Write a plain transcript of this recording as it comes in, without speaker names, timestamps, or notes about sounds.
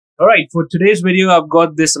All right, for today's video, I've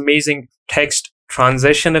got this amazing text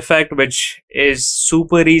transition effect, which is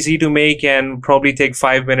super easy to make and probably take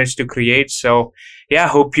 5 minutes to create. So yeah,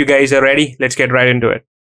 hope you guys are ready. Let's get right into it.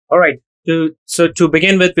 All right. So to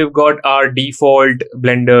begin with, we've got our default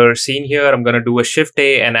Blender scene here. I'm going to do a Shift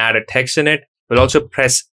A and add a text in it. We'll also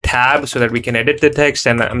press Tab so that we can edit the text,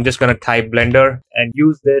 and I'm just going to type Blender and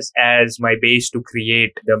use this as my base to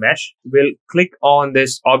create the mesh. We'll click on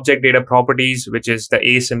this object data properties, which is the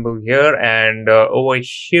A symbol here, and over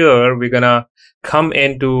here we're going to come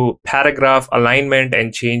into paragraph alignment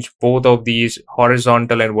and change both of these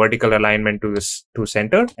horizontal and vertical alignment to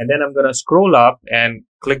center. And then I'm going to scroll up and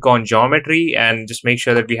click on geometry and just make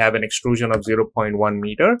sure that we have an extrusion of 0.1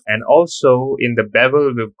 meter. And also in the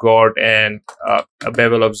bevel, we've got a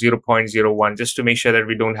bevel of 0.01, just to make sure that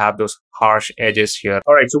we don't have those harsh edges here.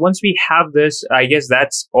 All right, so once we have this, I guess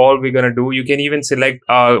that's all we're going to do. You can even select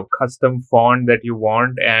a custom font that you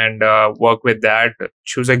want and work with that.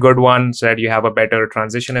 Choose a good one so that you have a better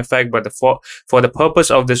transition effect. But for the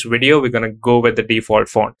purpose of this video, we're going to go with the default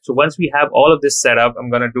font. So once we have all of this set up,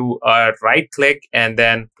 I'm going to do a right click and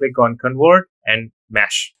then click on convert and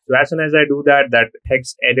mesh. So as soon as I do that, that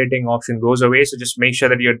text editing option goes away. So just make sure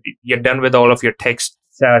that you're done with all of your text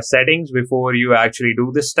settings before you actually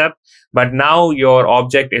do this step. But now your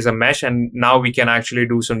object is a mesh, and now we can actually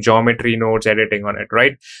do some geometry nodes editing on it,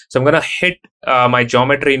 right? So I'm going to hit my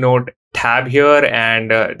geometry node tab here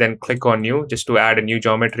and then click on new, just to add a new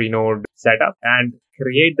geometry node setup. And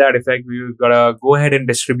create that effect, we've got to go ahead and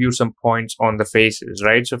distribute some points on the faces,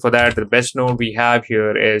 right? So for that, the best node we have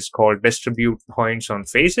here is called distribute points on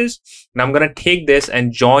faces. And I'm going to take this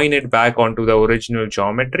and join it back onto the original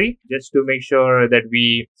geometry, just to make sure that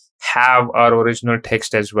we have our original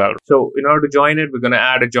text as well. So in order to join it, we're going to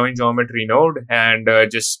add a join geometry node and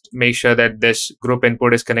just make sure that this group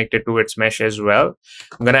input is connected to its mesh as well.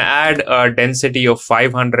 I'm going to add a density of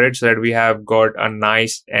 500 so that we have got a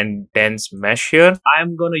nice and dense mesh here.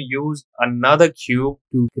 I'm going to use another cube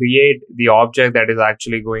to create the object that is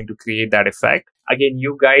actually going to create that effect. Again,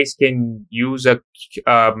 you guys can use a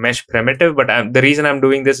mesh primitive, but the reason I'm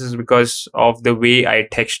doing this is because of the way I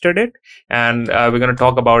textured it, and we're going to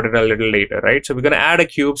talk about it a little later, right? So we're going to add a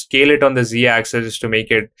cube, scale it on the z-axis to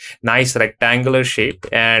make it nice rectangular shape,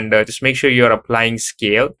 and just make sure you're applying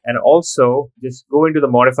scale. And also just go into the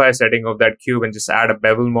modifier setting of that cube and just add a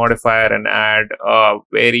bevel modifier and add a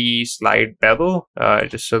very slight bevel,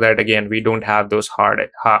 just so that again we don't have those hard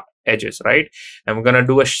edges, right? And we're going to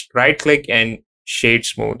do a right click and shade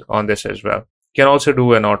smooth on this as well. You can also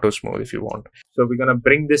do an auto smooth if you want. So we're going to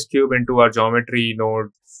bring this cube into our geometry node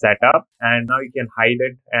setup, and now you can hide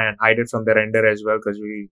it and hide it from the render as well, because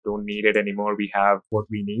we don't need it anymore. We have what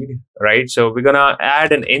we need, right? So we're going to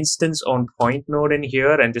add an instance on point node in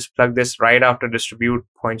here and just plug this right after distribute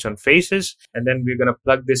points on faces. And then we're going to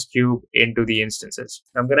plug this cube into the instances.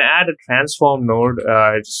 I'm going to add a transform node.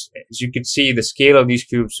 As you can see, the scale of these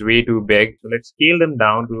cubes is way too big. So let's scale them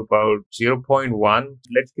down to about 0.1.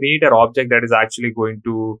 Let's create an object that is actually going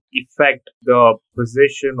to affect the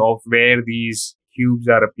position of where these cubes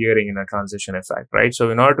are appearing in a transition effect, right?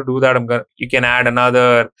 So in order to do that, you can add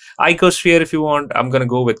another icosphere if you want. I'm going to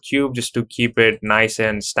go with cube just to keep it nice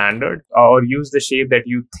and standard, or use the shape that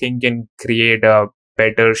you think can create a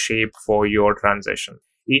better shape for your transition.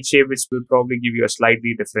 Each shape will probably give you a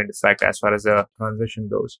slightly different effect as far as the transition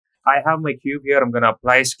goes. I have my cube here. I'm going to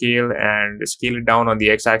apply scale and scale it down on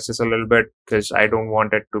the x-axis a little bit because I don't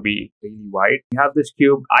want it to be really wide. We have this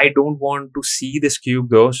cube. I don't want to see this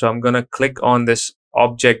cube though. So I'm going to click on this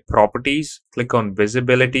object properties, click on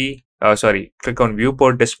visibility, click on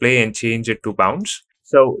viewport display and change it to bounce.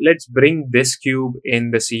 So let's bring this cube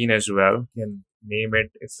in the scene as well. You can name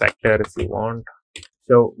it effector if you want.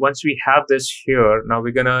 So once we have this here, now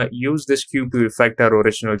we're going to use this cube to affect our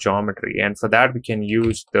original geometry. And for that, we can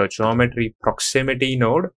use the geometry proximity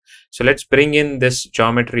node. So let's bring in this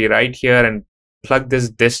geometry right here and plug this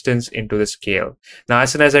distance into the scale. Now,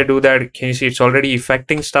 as soon as I do that, can you see it's already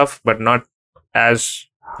affecting stuff, but not as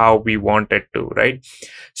how we want it to, right?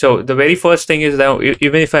 So the very first thing is that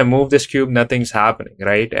even if I move this cube, nothing's happening,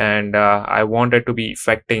 right? And I want it to be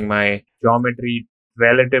affecting my geometry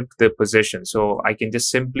relative to the position. So I can just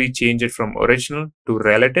simply change it from original to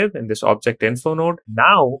relative in this object info node.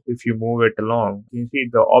 Now, if you move it along, you can see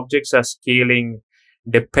the objects are scaling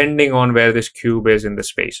depending on where this cube is in the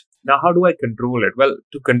space. Now, how do I control it? Well,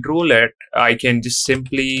 to control it, I can just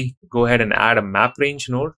simply go ahead and add a map range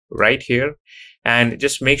node right here and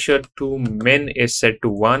just make sure toMin is set to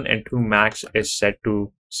 1 and toMax is set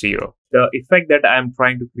to 0. The effect that I'm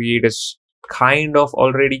trying to create is kind of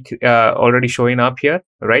already showing up here,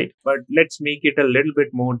 right? But let's make it a little bit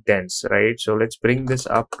more dense, right? So let's bring this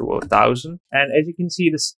up to 1,000. And as you can see,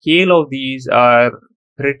 the scale of these are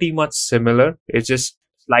pretty much similar. It's just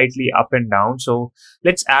slightly up and down. So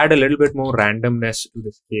let's add a little bit more randomness to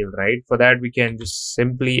the scale, right? For that, we can just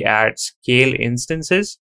simply add scale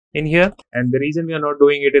instances in here. And the reason we are not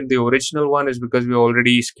doing it in the original one is because we're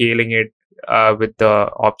already scaling it with the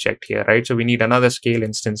object here, right? So we need another scale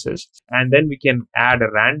instances, and then we can add a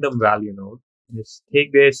random value node. Just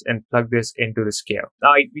take this and plug this into the scale.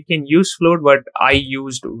 Now we can use float, but I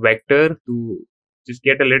used vector to just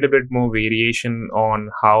get a little bit more variation on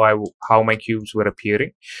how my cubes were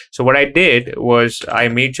appearing. So what I did was I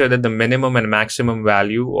made sure that the minimum and maximum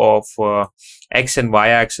value of x and y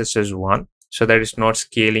axis is 1. So that it's not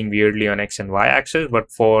scaling weirdly on x and y axis,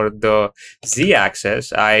 but for the z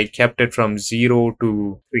axis, I kept it from 0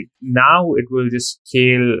 to 3. Now it will just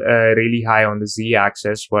scale really high on the z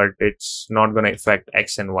axis, but it's not going to affect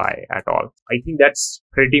x and y at all. I think that's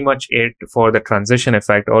pretty much it for the transition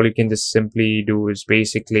effect. All you can just simply do is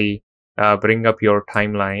basically bring up your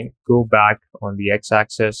timeline, go back on the x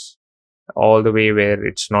axis all the way where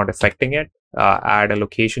it's not affecting it. Add a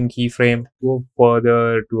location keyframe, go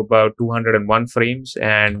further to about 201 frames,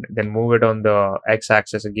 and then move it on the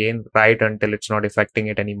x-axis again, right until it's not affecting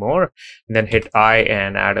it anymore. And then hit I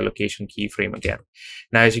and add a location keyframe again.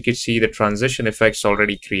 Now, as you can see, the transition effect's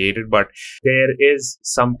already created, but there is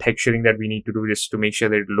some texturing that we need to do just to make sure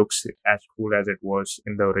that it looks as cool as it was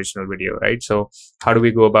in the original video, right? So how do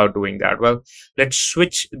we go about doing that? Well, let's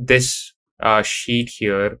switch this sheet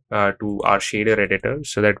here to our shader editor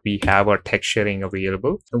so that we have our texturing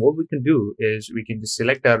available. And what we can do is we can just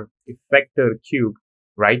select our effector cube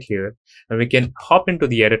right here, and we can hop into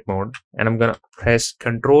the edit mode, and I'm going to press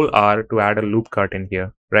Ctrl R to add a loop cut in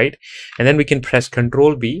here, right? And then we can press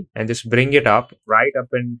Ctrl B and just bring it up right up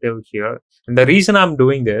until here. And the reason I'm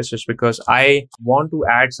doing this is because I want to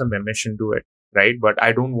add some emission to it, right? But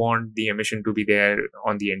I don't want the emission to be there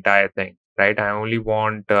on the entire thing, right? I only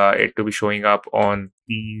want it to be showing up on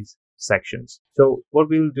these sections. So what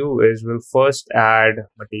we'll do is we'll first add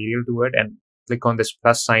material to it and click on this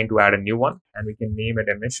plus sign to add a new one, and we can name it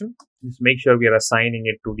emission. Just make sure we are assigning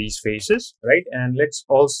it to these faces, right? And let's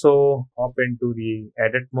also hop into the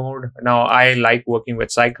edit mode. Now I like working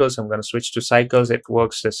with cycles. I'm going to switch to cycles. It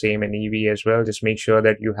works the same in Eevee as well. Just make sure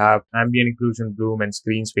that you have ambient occlusion, bloom, and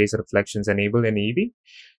screen space reflections enabled in Eevee.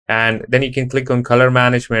 And then you can click on color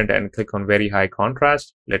management and click on very high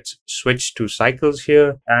contrast. Let's switch to cycles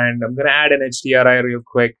here. And I'm going to add an HDRI real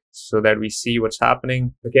quick so that we see what's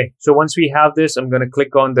happening. Okay, so once we have this, I'm going to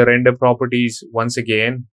click on the render properties once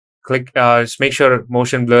again. Click, just make sure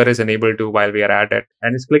motion blur is enabled too while we are at it.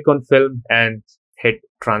 And just click on film and hit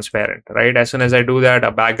transparent, right? As soon as I do that,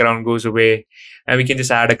 a background goes away and we can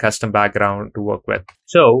just add a custom background to work with.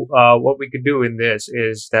 So what we could do in this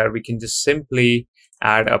is that we can just simply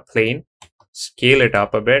add a plane, scale it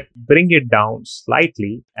up a bit, bring it down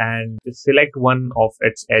slightly, and select one of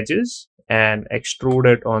its edges and extrude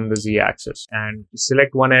it on the z-axis. And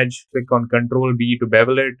select one edge, click on Ctrl B to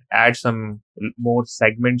bevel it, add some more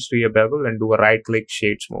segments to your bevel, and do a right-click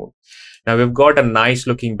shade smooth. Now we've got a nice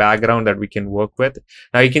looking background that we can work with.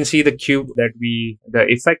 Now you can see the cube that the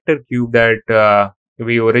effector cube that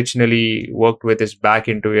we originally worked with is back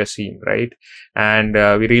into your scene, right? And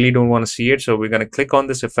we really don't want to see it. So we're going to click on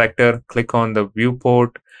this effector, click on the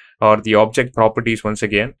viewport or the object properties once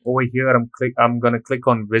again. Over here, I'm going to click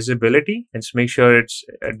on visibility and just make sure it's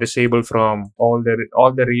disabled from all the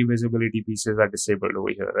revisibility pieces are disabled over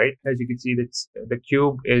here, right? As you can see, the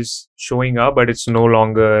cube is showing up, but it's no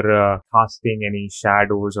longer casting any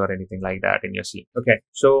shadows or anything like that in your scene. Okay,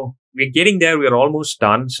 so we're getting there. We're almost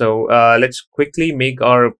done. So let's quickly make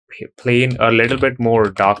our plane a little bit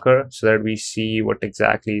more darker so that we see what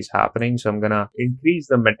exactly is happening. So I'm going to increase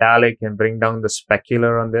the metallic and bring down the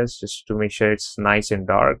specular on this just to make sure it's nice and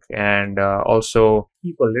dark, and also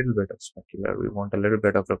keep a little bit of specular. We want a little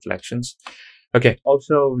bit of reflections. Okay.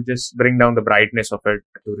 Also just bring down the brightness of it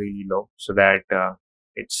to really low so that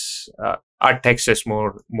it's our text is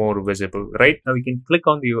more visible, right? Now we can click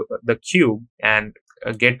on the cube and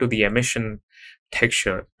get to the emission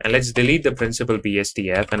texture, and let's delete the principal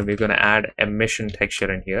BSDF, and we're going to add emission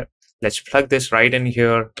texture in here. Let's plug this right in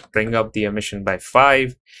here, bring up the emission by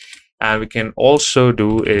 5, and we can also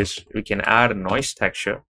do is we can add a noise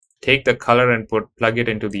texture, take the color and plug it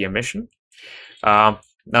into the emission.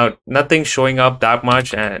 Now nothing's showing up that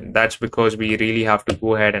much, and that's because we really have to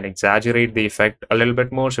go ahead and exaggerate the effect a little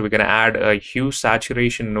bit more. So we're going to add a hue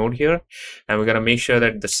saturation node here, and we're going to make sure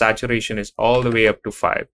that the saturation is all the way up to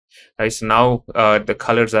 5. Right, so now the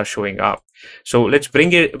colors are showing up. So let's bring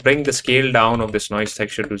the scale down of this noise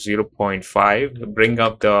texture to 0.5, bring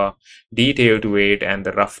up the detail to 8 and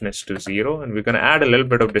the roughness to 0, and we're going to add a little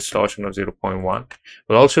bit of distortion of 0.1.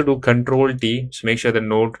 We'll also do Control T, so make sure the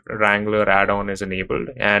Node Wrangler add-on is enabled,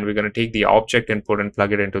 and we're going to take the object input and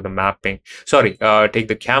plug it into the mapping. Sorry, take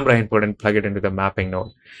the camera input and plug it into the mapping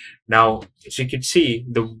node. Now, as you can see,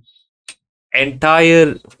 in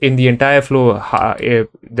the entire flow,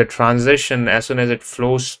 the transition, as soon as it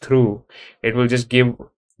flows through, it will just give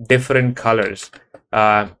different colors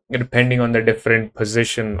depending on the different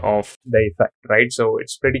position of the effect, right? So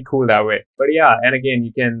it's pretty cool that way. But yeah, and again,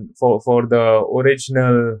 you can for the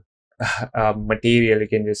original material, you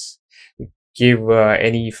can just give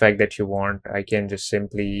any effect that you want. I can just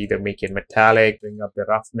simply either make it metallic, bring up the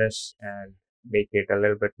roughness, and make it a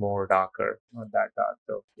little bit more darker, not that dark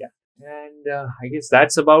though. Yeah. And I guess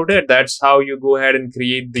that's about it. That's how you go ahead and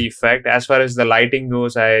create the effect. As far as the lighting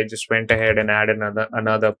goes, I just went ahead and added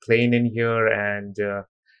another plane in here, and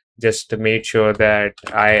just made sure that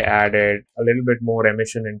I added a little bit more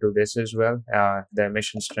emission into this as well. The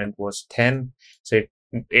emission strength was 10, so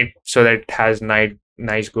so that it has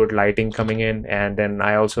nice good lighting coming in. And then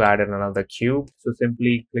I also added another cube. So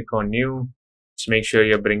simply click on new. Just make sure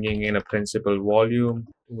you're bringing in a principal volume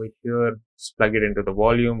over here. Just plug it into the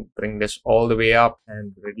volume, bring this all the way up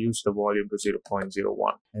and reduce the volume to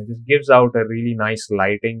 0.01. And this gives out a really nice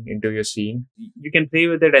lighting into your scene. You can play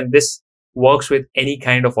with it, and this works with any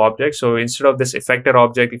kind of object. So instead of this effector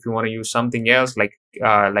object, if you want to use something else like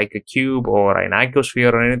a cube or an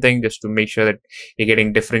icosphere or anything, just to make sure that you're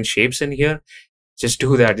getting different shapes in here, just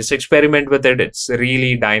do that. Just experiment with it. It's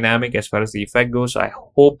really dynamic as far as the effect goes. I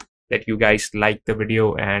hope that you guys liked the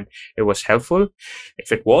video and it was helpful.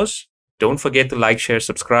 If it was, don't forget to like, share,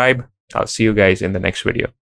 subscribe. I'll see you guys in the next video.